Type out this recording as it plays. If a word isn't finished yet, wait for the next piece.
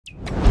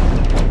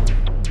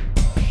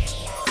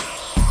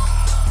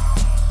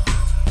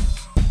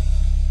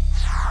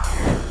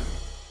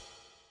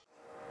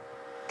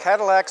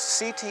Cadillac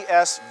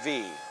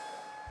CTS-V.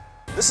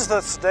 This is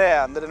the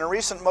sedan that in a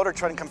recent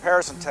MotorTrend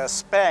comparison test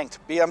spanked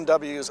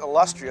BMW's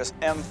illustrious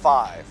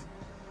M5.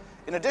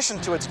 In addition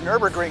to its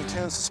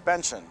Nürburgring-tuned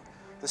suspension,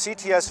 the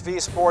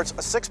CTS-V sports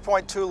a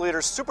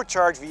 6.2-liter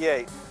supercharged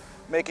V8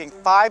 making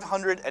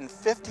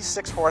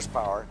 556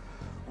 horsepower,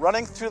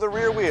 running through the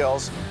rear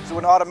wheels through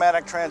an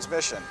automatic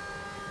transmission.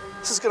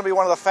 This is going to be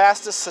one of the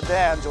fastest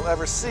sedans you'll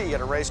ever see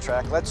at a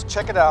racetrack. Let's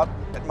check it out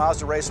at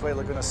Mazda Raceway,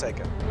 Laguna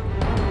Seca.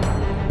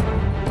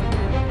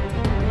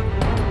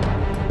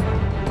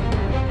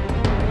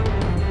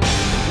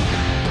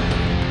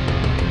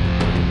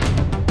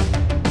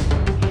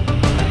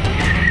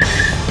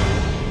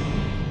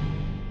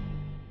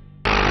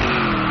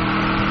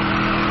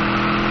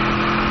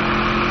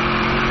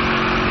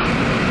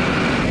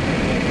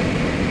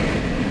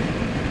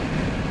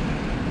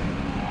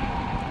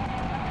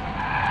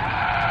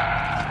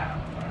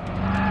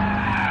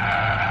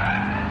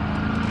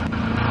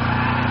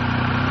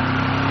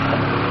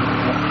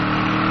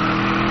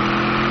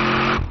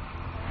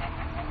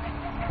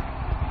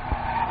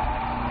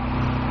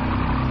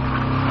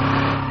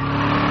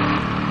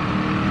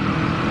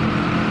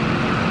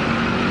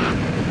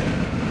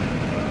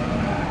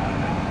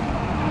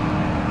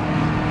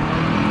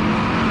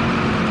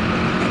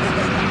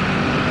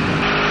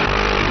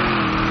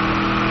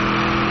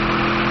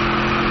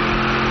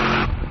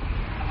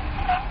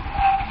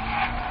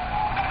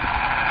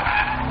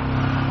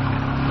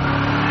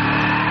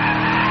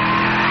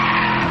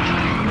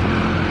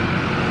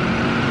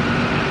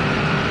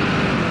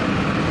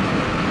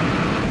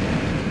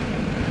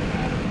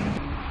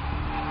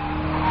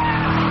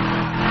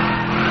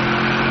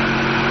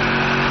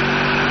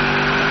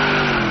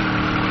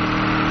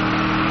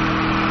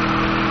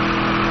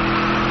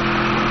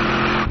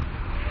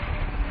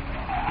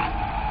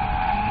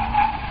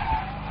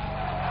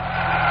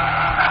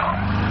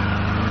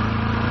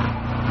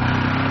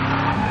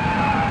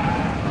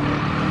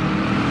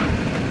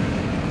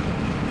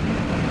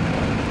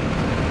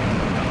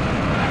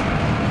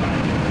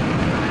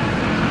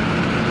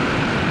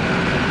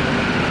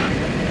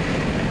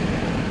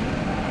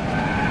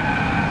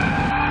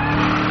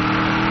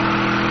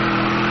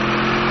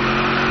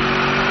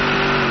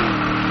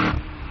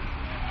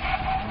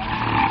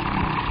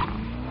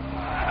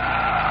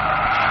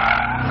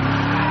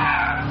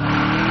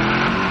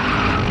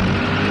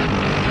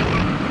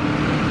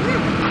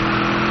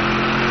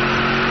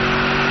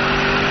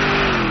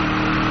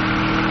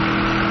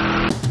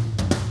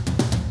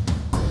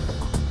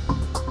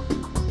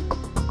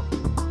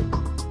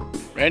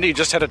 Randy, you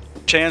just had a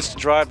chance to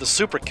drive the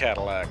Super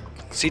Cadillac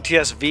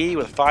CTS-V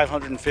with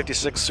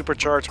 556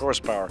 supercharged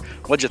horsepower.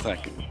 What'd you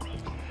think?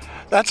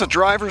 That's a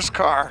driver's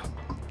car.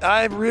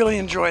 I really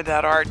enjoyed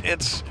that, Art.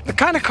 It's the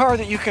kind of car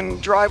that you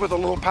can drive with a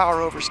little power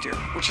oversteer,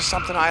 which is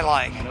something I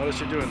like. I notice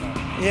you're doing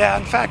that. Yeah,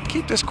 in fact,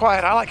 keep this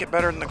quiet. I like it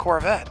better than the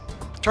Corvette.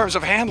 In terms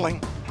of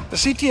handling, the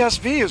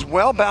CTS-V is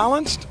well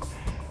balanced,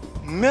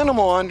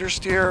 minimal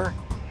understeer.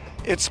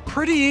 It's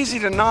pretty easy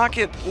to knock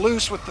it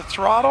loose with the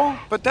throttle,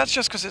 but that's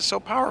just because it's so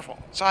powerful.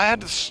 So I had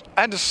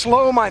to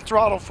slow my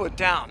throttle foot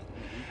down,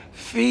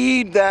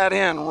 feed that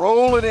in,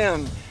 roll it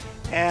in,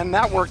 and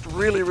that worked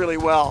really, really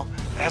well.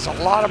 It has a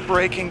lot of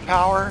braking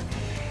power.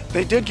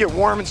 They did get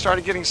warm and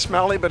started getting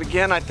smelly, but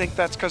again, I think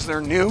that's because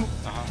they're new.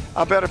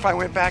 I bet if I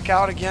went back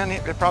out again,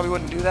 it probably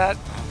wouldn't do that.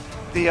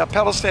 The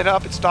pedal stayed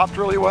up, it stopped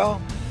really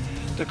well.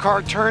 The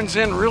car turns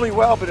in really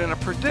well, but in a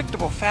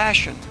predictable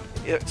fashion.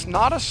 It's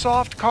not a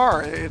soft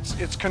car,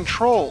 it's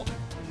controlled.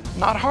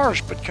 Not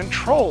harsh, but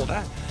controlled.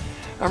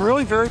 I'm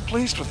really very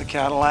pleased with the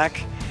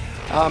Cadillac.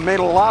 Made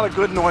a lot of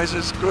good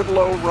noises, good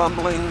low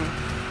rumbling,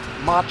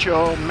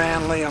 macho,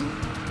 manly,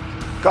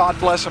 God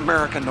bless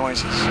America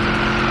noises.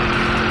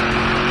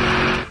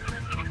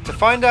 To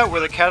find out where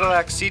the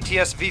Cadillac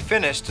CTS-V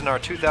finished in our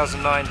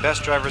 2009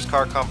 Best Drivers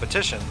Car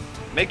competition,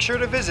 make sure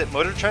to visit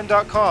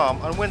MotorTrend.com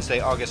on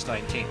Wednesday, August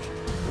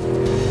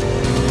 19th.